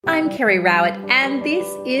I'm Kerry Rowett, and this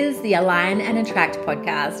is the Align and Attract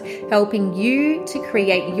podcast, helping you to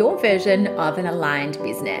create your version of an aligned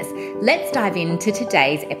business. Let's dive into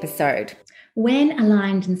today's episode. When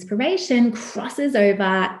aligned inspiration crosses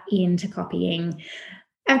over into copying.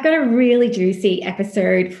 I've got a really juicy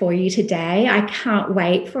episode for you today. I can't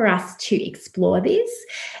wait for us to explore this.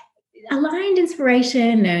 Aligned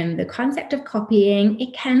inspiration and the concept of copying,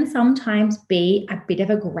 it can sometimes be a bit of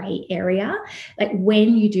a gray area. Like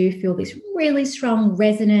when you do feel this really strong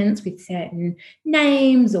resonance with certain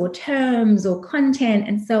names or terms or content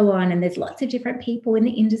and so on, and there's lots of different people in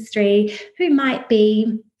the industry who might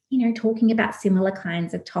be talking about similar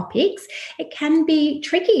kinds of topics, it can be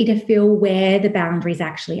tricky to feel where the boundaries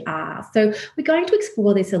actually are. So we're going to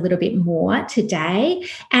explore this a little bit more today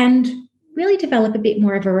and really develop a bit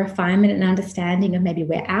more of a refinement and understanding of maybe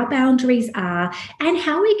where our boundaries are and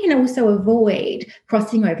how we can also avoid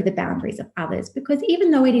crossing over the boundaries of others. Because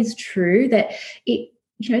even though it is true that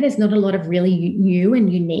there's not a lot of really new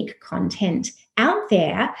and unique content out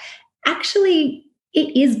there, actually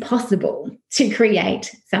it is possible to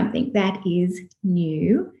create something that is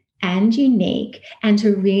new and unique and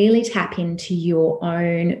to really tap into your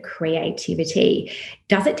own creativity.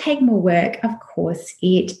 Does it take more work? Of course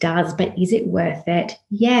it does, but is it worth it?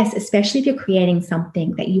 Yes, especially if you're creating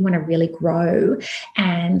something that you want to really grow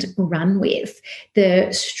and run with. The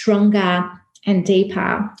stronger and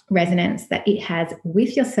deeper resonance that it has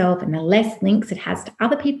with yourself and the less links it has to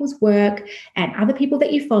other people's work and other people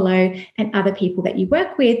that you follow and other people that you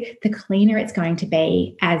work with, the cleaner it's going to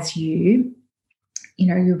be as you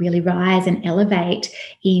really rise and elevate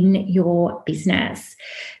in your business.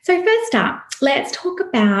 So first up, let's talk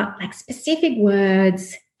about specific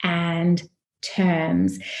words and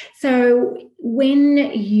terms. So when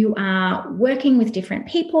you are working with different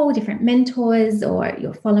people, different mentors, or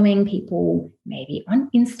you're following people maybe on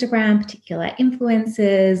Instagram, particular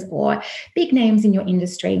influencers or big names in your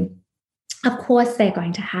industry, of course, they're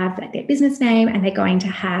going to have their business name and they're going to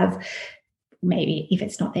have maybe if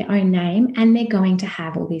it's not their own name, and they're going to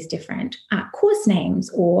have all these different course names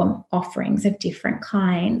or offerings of different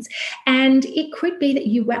kinds. And it could be that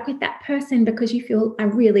you work with that person because you feel a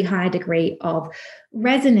really high degree of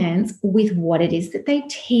resonance with what it is that they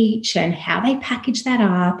teach and how they package that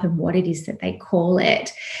up and what it is that they call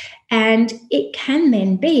it. And it can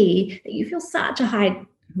then be that you feel such a high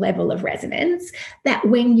level of resonance that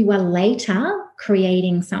when you are later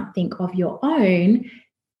creating something of your own,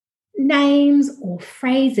 names or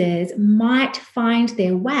phrases might find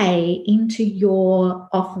their way into your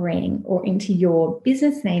offering or into your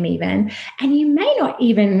business name even, and you may not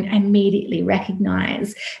even immediately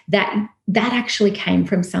recognize that actually came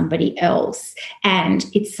from somebody else and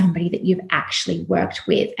it's somebody that you've actually worked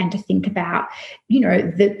with, and to think about,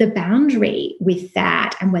 the boundary with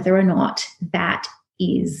that and whether or not that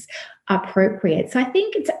is appropriate. So I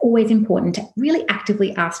think it's always important to really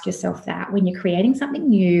actively ask yourself that when you're creating something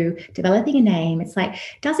new, developing a name, it's like,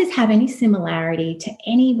 does this have any similarity to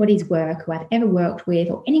anybody's work who I've ever worked with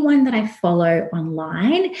or anyone that I follow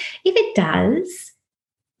online? If it does,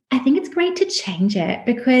 I think it's great to change it,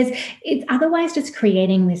 because it's otherwise just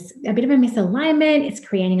creating a bit of a misalignment. It's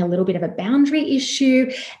creating a little bit of a boundary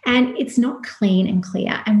issue, and it's not clean and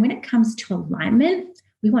clear. And when it comes to alignment,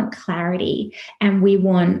 we want clarity and we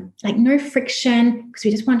want no friction, because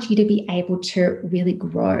we just want you to be able to really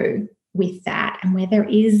grow with that. And where there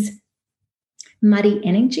is muddy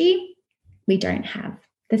energy, we don't have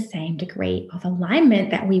the same degree of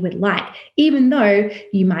alignment that we would like, even though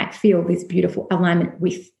you might feel this beautiful alignment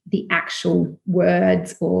with the actual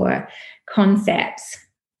words or concepts.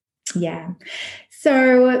 Yeah.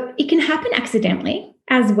 So it can happen accidentally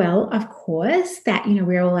as well, of course, that,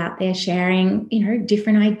 we're all out there sharing,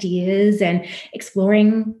 different ideas and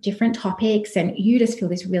exploring different topics, and you just feel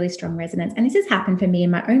this really strong resonance. And this has happened for me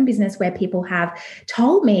in my own business, where people have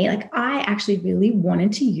told me, I actually really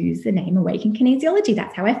wanted to use the name Awaken Kinesiology.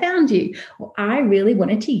 That's how I found you. Or I really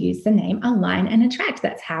wanted to use the name Align and Attract.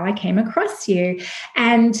 That's how I came across you.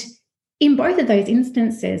 And in both of those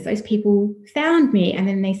instances, those people found me and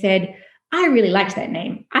then they said, I really liked that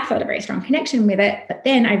name. I felt a very strong connection with it, but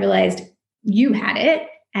then I realized you had it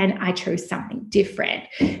and I chose something different.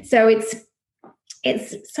 So it's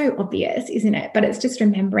so obvious, isn't it? But it's just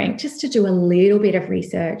remembering just to do a little bit of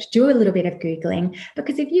research, do a little bit of Googling,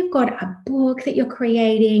 because if you've got a book that you're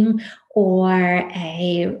creating or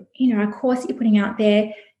a course that you're putting out there,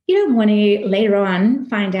 you don't want to later on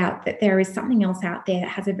find out that there is something else out there that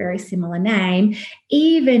has a very similar name,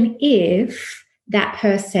 even if that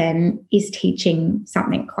person is teaching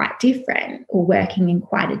something quite different or working in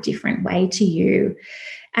quite a different way to you.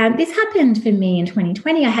 This happened for me in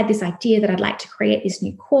 2020. I had this idea that I'd like to create this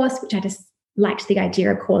new course, which I just liked the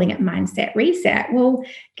idea of calling it Mindset Reset. Well,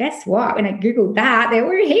 guess what? When I Googled that, there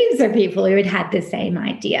were heaps of people who had the same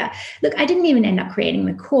idea. Look, I didn't even end up creating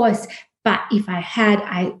the course, but if I had,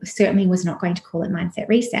 I certainly was not going to call it Mindset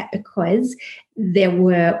Reset because there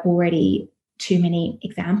were already too many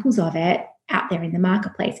examples of it out there in the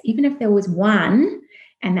marketplace. Even if there was one,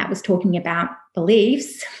 and that was talking about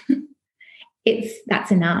beliefs,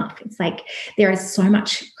 that's enough. It's like there is so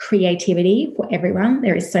much creativity for everyone.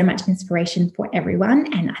 There is so much inspiration for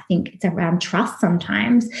everyone. And I think it's around trust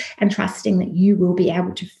sometimes, and trusting that you will be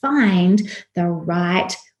able to find the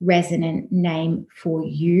right resonant name for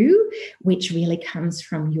you, which really comes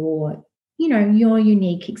from your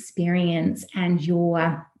unique experience and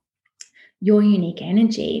your unique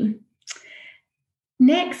energy.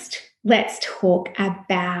 Next, let's talk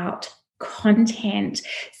about content.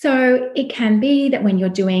 So it can be that when you're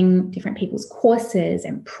doing different people's courses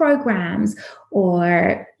and programs,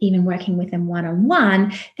 or even working with them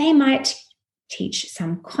one-on-one, they might teach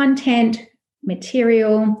some content,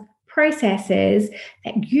 material, processes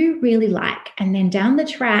that you really like. And then down the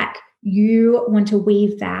track, you want to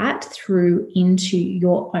weave that through into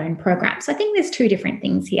your own program. So I think there's two different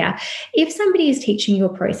things here. If somebody is teaching you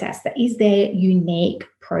a process that is their unique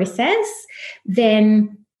process,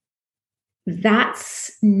 then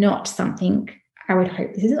that's not something, I would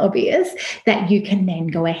hope this is obvious, that you can then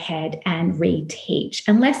go ahead and reteach,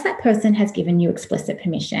 unless that person has given you explicit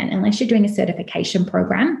permission, unless you're doing a certification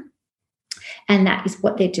program. And that is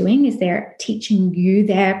what they're doing, is they're teaching you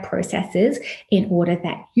their processes in order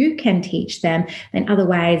that you can teach them. And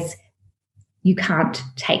otherwise, you can't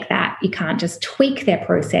take that. You can't just tweak their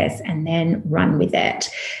process and then run with it.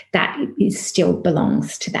 That still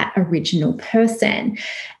belongs to that original person.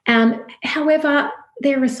 However,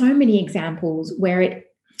 there are so many examples where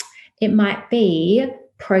it might be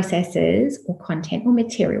processes or content or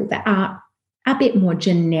material that are a bit more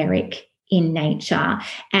generic in nature,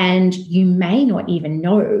 and you may not even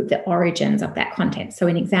know the origins of that content. So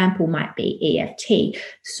an example might be EFT.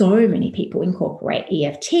 So many people incorporate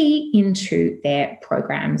EFT into their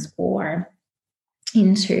programs or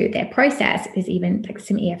into their process. There's even like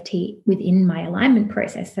some EFT within my alignment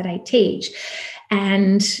process that I teach.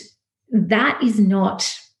 And that is not,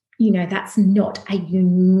 that's not a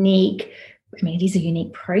unique, it is a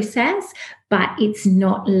unique process, but it's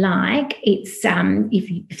not like it's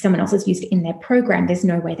if someone else has used it in their program, there's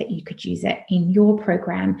no way that you could use it in your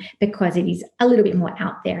program because it is a little bit more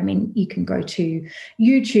out there. You can go to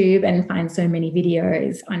YouTube and find so many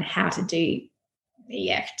videos on how to do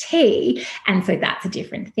EFT, and so that's a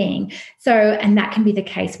different thing. So, and that can be the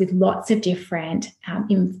case with lots of different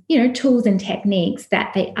tools and techniques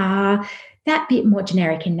that they are that bit more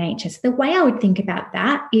generic in nature. So the way I would think about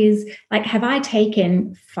that is like, have I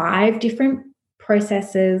taken 5 different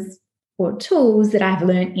processes or tools that I've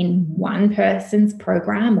learned in one person's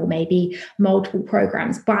program, or maybe multiple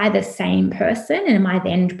programs by the same person, and am I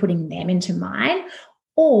then putting them into mine?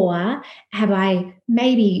 Or have I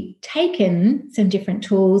maybe taken some different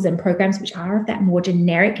tools and programs which are of that more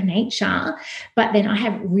generic nature, but then I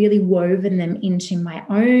have really woven them into my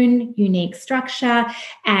own unique structure?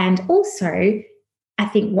 And also, I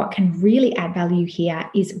think what can really add value here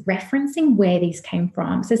is referencing where these came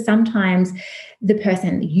from. So sometimes the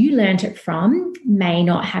person that you learned it from may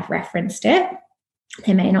not have referenced it.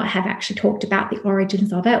 They may not have actually talked about the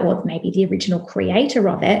origins of it, or maybe the original creator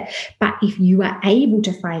of it. But if you are able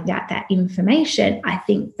to find out that information, I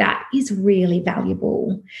think that is really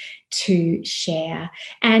valuable to share.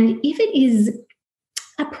 And if it is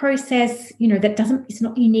a process, it's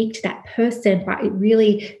not unique to that person, but it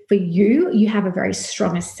really, for you have a very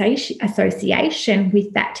strong association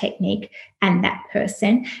with that technique and that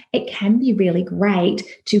person, it can be really great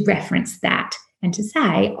to reference that and to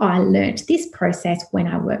say, I learned this process when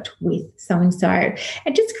I worked with so-and-so.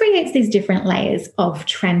 It just creates these different layers of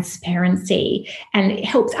transparency, and it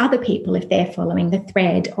helps other people if they're following the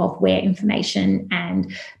thread of where information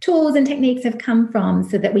and tools and techniques have come from,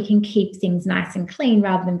 so that we can keep things nice and clean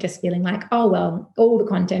rather than just feeling like, oh, well, all the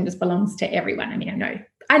content just belongs to everyone.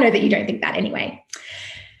 I know that you don't think that anyway.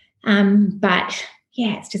 But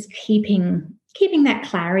yeah, it's just keeping that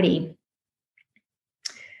clarity.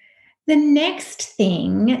 The next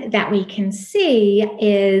thing that we can see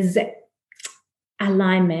is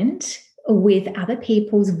alignment with other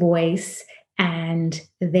people's voice and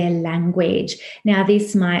their language. Now,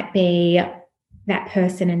 this might be that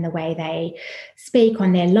person and the way they speak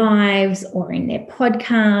on their lives or in their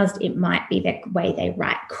podcast. It might be the way they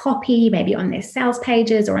write copy, maybe on their sales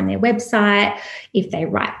pages or on their website. If they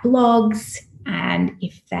write blogs, and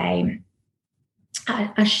if they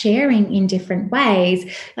are sharing in different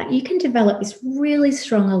ways, like you can develop this really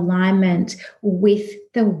strong alignment with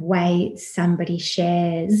the way somebody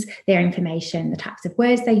shares their information, the types of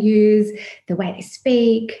words they use, the way they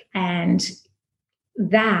speak, and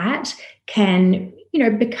that can,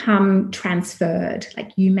 become transferred.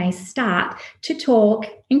 Like you may start to talk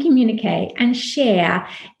and communicate and share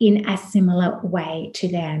in a similar way to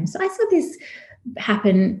them. So I saw this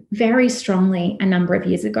happen very strongly a number of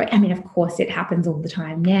years ago. I mean, of course, it happens all the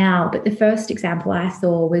time now, but the first example I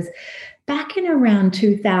saw was back in around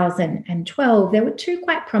 2012. There were two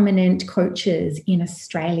quite prominent coaches in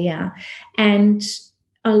Australia, and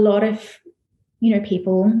a lot of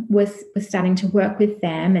people was starting to work with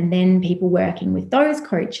them, and then people working with those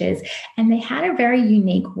coaches, and they had a very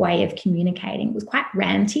unique way of communicating. It was quite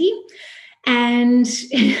ranty. And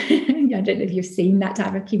I don't know if you've seen that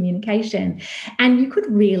type of communication. And you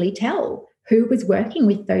could really tell who was working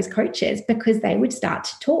with those coaches because they would start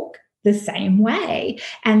to talk the same way.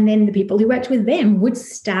 And then the people who worked with them would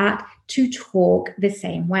start to talk the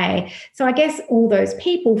same way. So I guess all those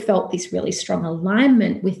people felt this really strong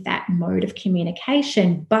alignment with that mode of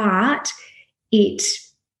communication, but it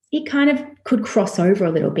kind of could cross over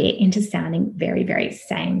a little bit into sounding very, very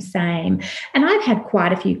same. And I've had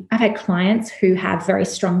clients who have very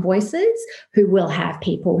strong voices, who will have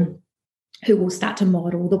people who will start to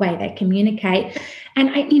model the way they communicate. And,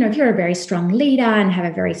 if you're a very strong leader and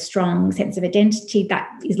have a very strong sense of identity, that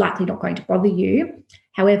is likely not going to bother you.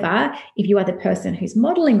 However, if you are the person who's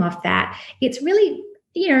modeling off that, it's really,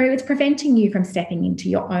 it's preventing you from stepping into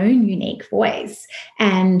your own unique voice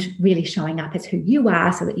and really showing up as who you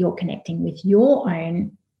are so that you're connecting with your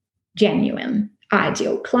own genuine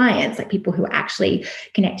ideal clients, like people who are actually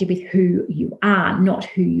connected with who you are, not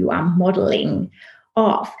who you are modeling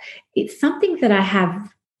off. It's something that I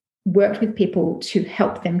have worked with people to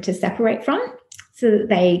help them to separate from so that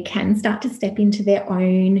they can start to step into their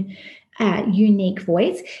own unique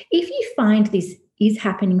voice. If you find this is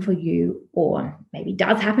happening for you, or maybe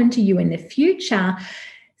does happen to you in the future,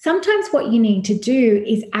 sometimes what you need to do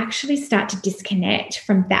is actually start to disconnect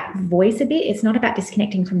from that voice a bit. It's not about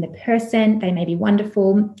disconnecting from the person. They may be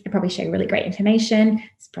wonderful. They probably share really great information.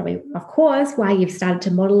 It's probably, of course, why you've started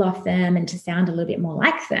to model off them and to sound a little bit more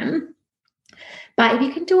like them. But if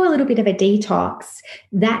you can do a little bit of a detox,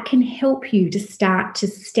 that can help you to start to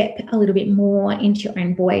step a little bit more into your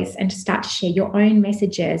own voice and to start to share your own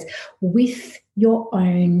messages with your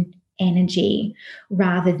own energy,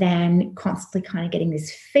 rather than constantly kind of getting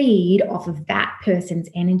this feed off of that person's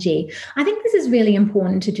energy. I think this is really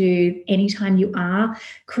important to do anytime you are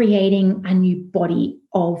creating a new body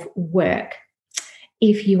of work.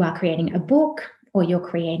 If you are creating a book, or you're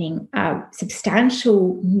creating a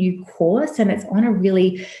substantial new course and it's on a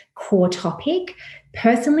really core topic,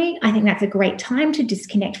 personally, I think that's a great time to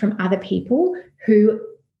disconnect from other people who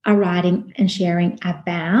are writing and sharing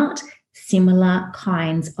about similar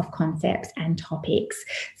kinds of concepts and topics,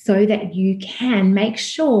 so that you can make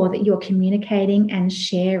sure that you're communicating and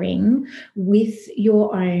sharing with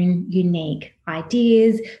your own unique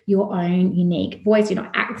ideas, your own unique voice. You're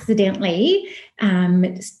not accidentally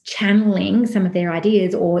channeling some of their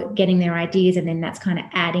ideas or getting their ideas, and then that's kind of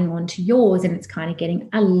adding on to yours, and it's kind of getting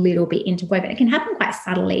a little bit interwoven. It can happen quite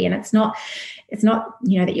subtly, and it's not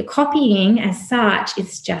that you're copying as such.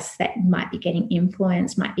 It's just that you might be getting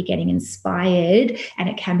influenced, might be getting inspired, and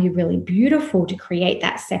it can be really beautiful to create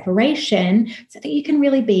that separation so that you can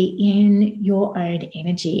really be in your own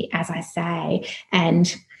energy, as I say,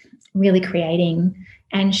 and really creating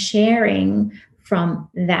and sharing from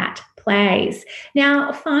that place.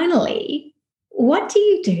 Now, finally, what do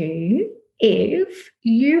you do if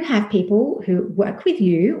you have people who work with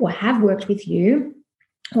you or have worked with you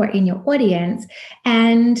or in your audience,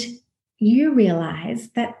 and you realize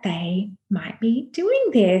that they might be doing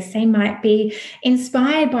this, they might be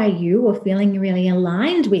inspired by you or feeling really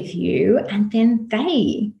aligned with you, and then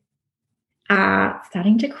they are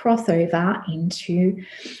starting to cross over into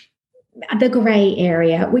the grey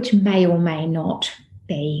area, which may or may not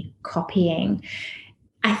be copying.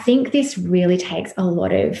 I think this really takes a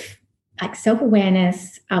lot of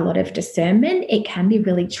self-awareness, a lot of discernment. It can be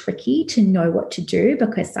really tricky to know what to do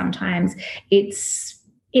because sometimes it's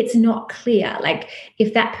not clear. Like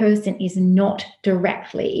if that person is not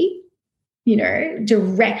directly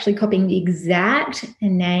copying the exact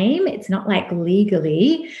name, it's not like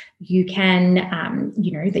legally you can,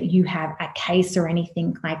 that you have a case or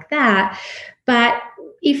anything like that. But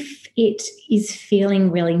if it is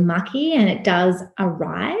feeling really mucky and it does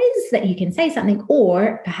arise, that you can say something,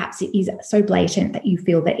 or perhaps it is so blatant that you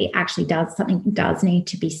feel that it actually does, something does need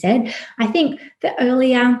to be said. I think the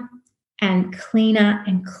earlier and cleaner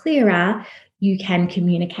and clearer you can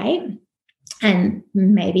communicate, and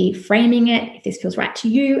maybe framing it, if this feels right to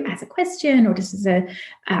you, as a question or just as a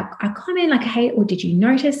comment like, hey, or did you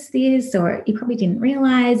notice this? Or you probably didn't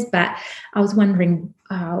realize, but I was wondering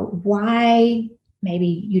why maybe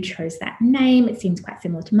you chose that name. It seems quite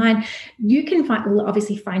similar to mine. You can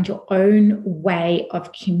obviously find your own way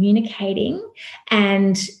of communicating,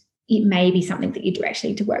 and it may be something that you do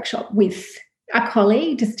actually to workshop with a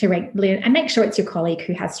colleague, just to regularly, and make sure it's your colleague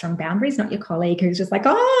who has strong boundaries, not your colleague who's just like,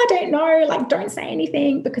 oh, I don't know, like, don't say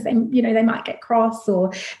anything, because they, they might get cross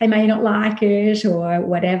or they may not like it or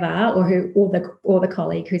whatever, or the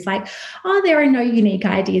colleague who's like, oh, there are no unique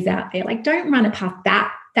ideas out there. Like, don't run it past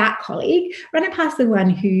that colleague, run it past the one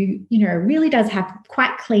who, really does have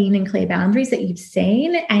quite clean and clear boundaries that you've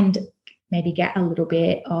seen, and maybe get a little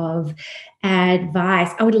bit of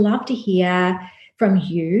advice. I would love to hear from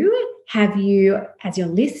you. Have you, as you're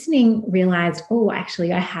listening, realized, oh,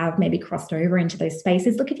 actually, I have maybe crossed over into those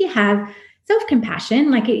spaces? Look, if you have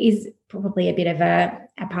self-compassion, like, it is probably a bit of a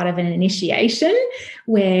part of an initiation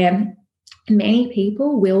where many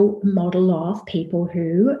people will model off people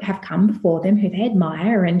who have come before them, who they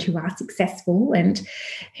admire and who are successful and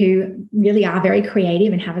who really are very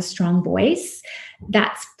creative and have a strong voice.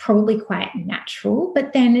 That's probably quite natural,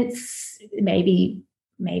 but then it's maybe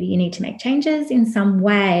you need to make changes in some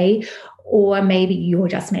way, or maybe you're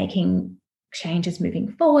just making changes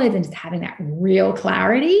moving forward and just having that real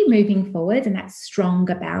clarity moving forward and that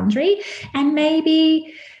stronger boundary. And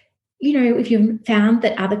maybe, if you've found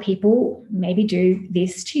that other people maybe do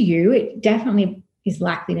this to you, it definitely is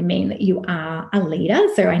likely to mean that you are a leader.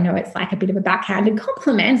 So I know it's like a bit of a backhanded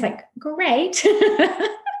compliment. It's like, great.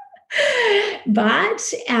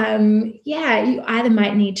 But you either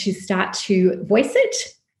might need to start to voice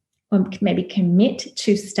it, or maybe commit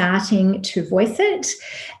to starting to voice it,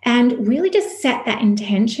 and really just set that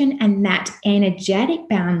intention and that energetic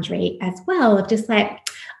boundary as well, of just like,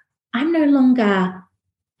 I'm no longer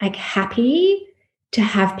like happy to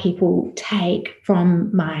have people take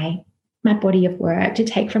from my body of work, to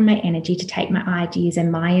take from my energy, to take my ideas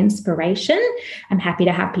and my inspiration. I'm happy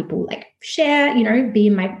to have people like share, be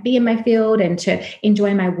in my field and to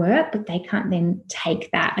enjoy my work, but they can't then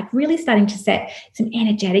take that. Like, really starting to set some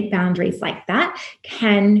energetic boundaries like that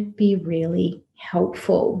can be really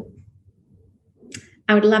helpful.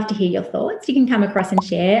 I would love to hear your thoughts. You can come across and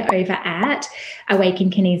share over at Awaken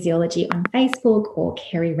Kinesiology on Facebook or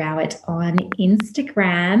Kerry Rowett on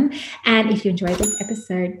Instagram. And if you enjoyed this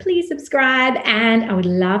episode, please subscribe. And I would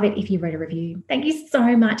love it if you wrote a review. Thank you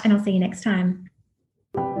so much, and I'll see you next time.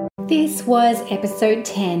 This was episode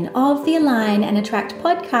 10 of the Align and Attract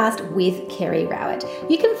podcast with Kerry Rowett.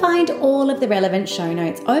 You can find all of the relevant show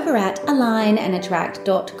notes over at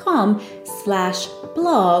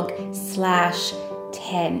alignandattract.com/blog/10.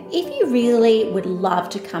 If you really would love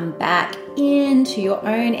to come back into your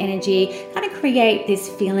own energy, kind of create this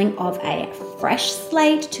feeling of a fresh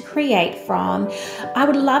slate to create from, I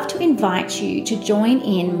would love to invite you to join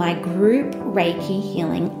in my group Reiki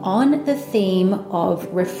healing on the theme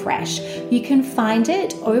of refresh. You can find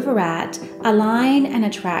it over at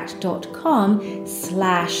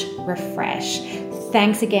alignandattract.com/refresh.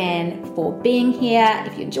 Thanks again for being here.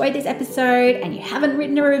 If you enjoyed this episode and you haven't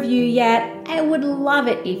written a review yet, I would love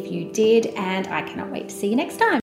it if you did, and I cannot wait to see you next time.